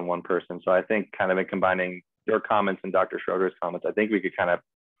not just on one person. So I think kind of in combining your comments and Dr. Schroeder's comments, I think we could kind of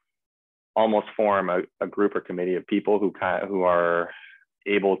almost form a group or committee of people who are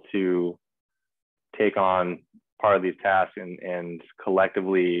able to take on part of these tasks and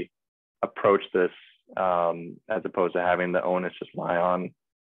collectively approach this as opposed to having the onus just lie on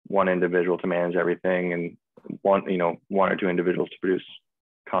one individual to manage everything and one or two individuals to produce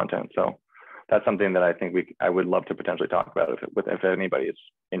content. So that's something that I think I would love to potentially talk about if anybody is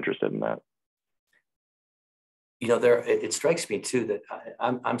interested in that. it strikes me too that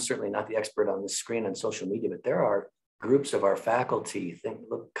I'm certainly not the expert on this screen on social media, but there are groups of our faculty,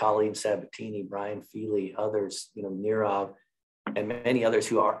 look, Colleen Sabatini, Brian Feely, others, Nirav, and many others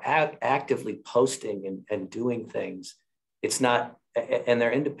who are actively posting and doing things. It's not, and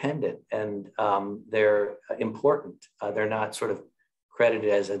they're independent, and they're important. They're not sort of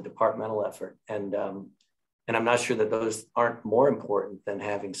credited as a departmental effort. And I'm not sure that those aren't more important than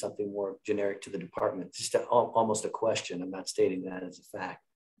having something more generic to the department. It's just almost a question. I'm not stating that as a fact.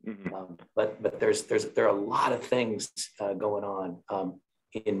 Mm-hmm. But there are a lot of things going on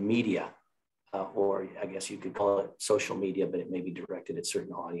in media, or I guess you could call it social media, but it may be directed at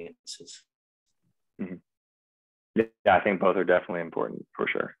certain audiences. Mm-hmm. Yeah, I think both are definitely important for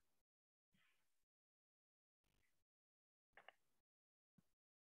sure.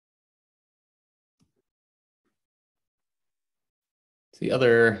 The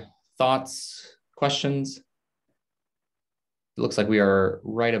other thoughts, questions? It looks like we are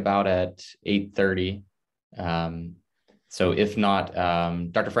right about at 8:30. So if not,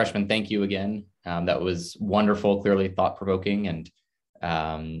 Dr. Freshman, thank you again. That was wonderful, clearly thought-provoking, and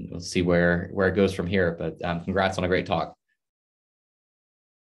we'll see where it goes from here. But congrats on a great talk.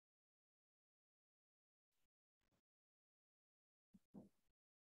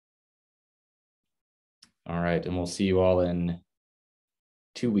 All right, and we'll see you all in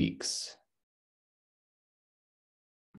 2 weeks.